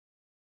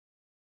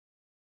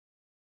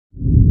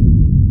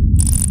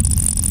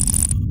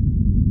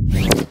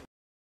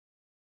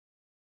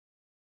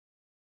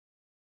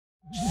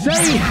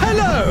Say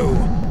hello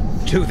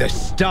to the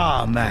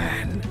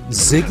Starman.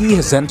 Ziggy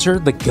has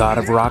entered the God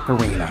of Rock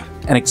arena,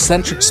 an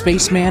eccentric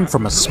spaceman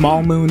from a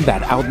small moon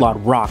that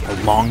outlawed rock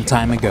a long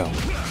time ago.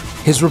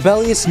 His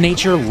rebellious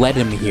nature led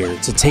him here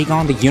to take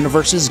on the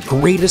universe's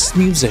greatest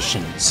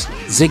musicians.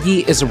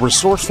 Ziggy is a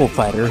resourceful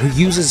fighter who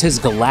uses his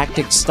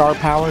galactic star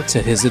power to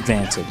his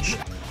advantage.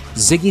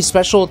 Ziggy's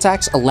special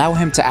attacks allow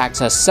him to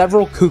access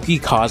several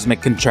kooky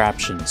cosmic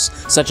contraptions,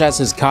 such as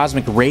his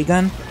cosmic ray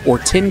gun or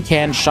tin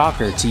can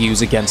shocker to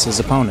use against his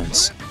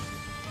opponents.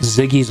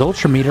 Ziggy's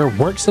ultrameter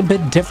works a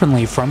bit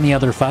differently from the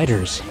other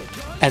fighters.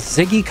 As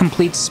Ziggy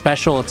completes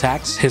special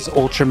attacks, his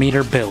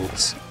ultrameter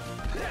builds.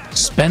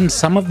 Spend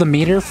some of the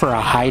meter for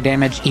a high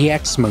damage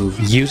EX move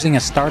using a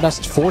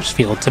Stardust force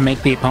field to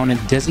make the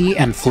opponent dizzy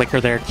and flicker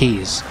their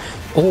keys,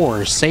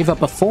 or save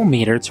up a full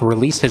meter to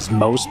release his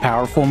most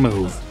powerful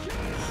move.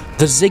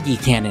 The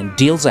Ziggy Cannon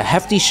deals a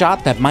hefty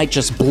shot that might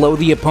just blow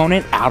the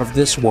opponent out of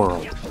this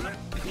world.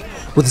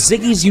 With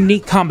Ziggy's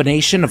unique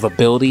combination of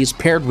abilities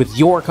paired with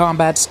your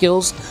combat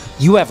skills,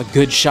 you have a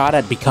good shot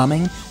at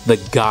becoming the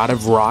God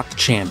of Rock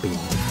champion.